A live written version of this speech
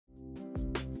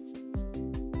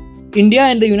India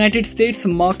and the United States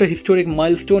marked a historic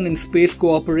milestone in space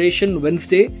cooperation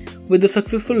Wednesday with the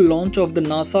successful launch of the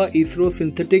NASA-ISRO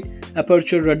Synthetic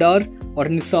Aperture Radar or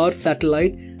NISAR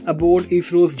satellite aboard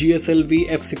ISRO's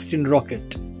GSLV F-16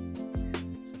 rocket.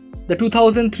 The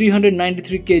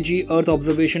 2,393 kg Earth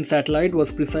observation satellite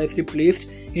was precisely placed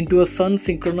into a Sun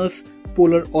Synchronous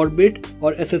Polar Orbit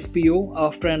or SSPO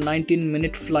after a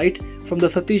 19-minute flight from the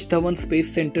Satish Dhawan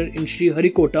Space Center in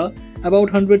Sriharikota,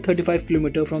 about 135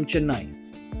 km from Chennai.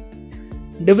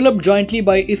 Developed jointly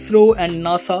by ISRO and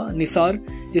NASA, NISAR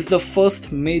is the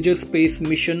first major space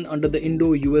mission under the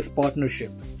Indo-US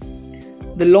partnership.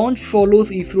 The launch follows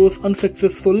ISRO's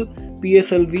unsuccessful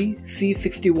PSLV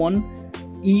C-61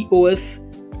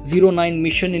 EOS-09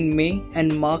 mission in May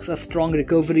and marks a strong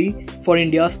recovery for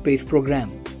India's space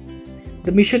program.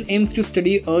 The mission aims to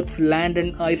study Earth's land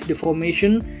and ice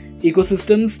deformation,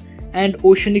 ecosystems, and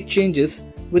oceanic changes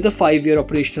with a 5-year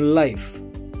operational life.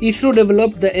 ISRO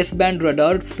developed the S-band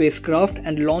radar spacecraft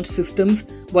and launch systems,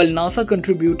 while NASA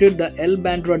contributed the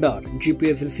L-band radar,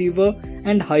 GPS receiver,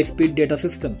 and high-speed data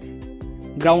systems.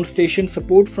 Ground station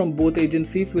support from both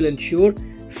agencies will ensure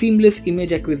seamless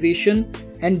image acquisition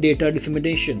and data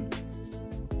dissemination.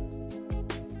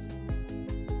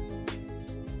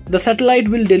 The satellite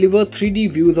will deliver 3D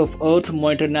views of Earth,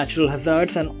 monitor natural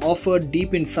hazards, and offer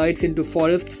deep insights into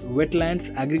forests,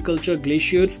 wetlands, agriculture,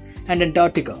 glaciers, and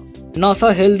Antarctica.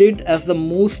 NASA hailed it as the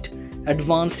most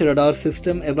advanced radar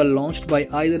system ever launched by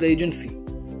either agency,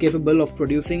 capable of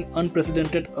producing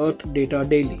unprecedented Earth data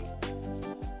daily.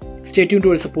 Stay tuned to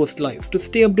Orissapost Live to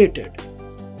stay updated.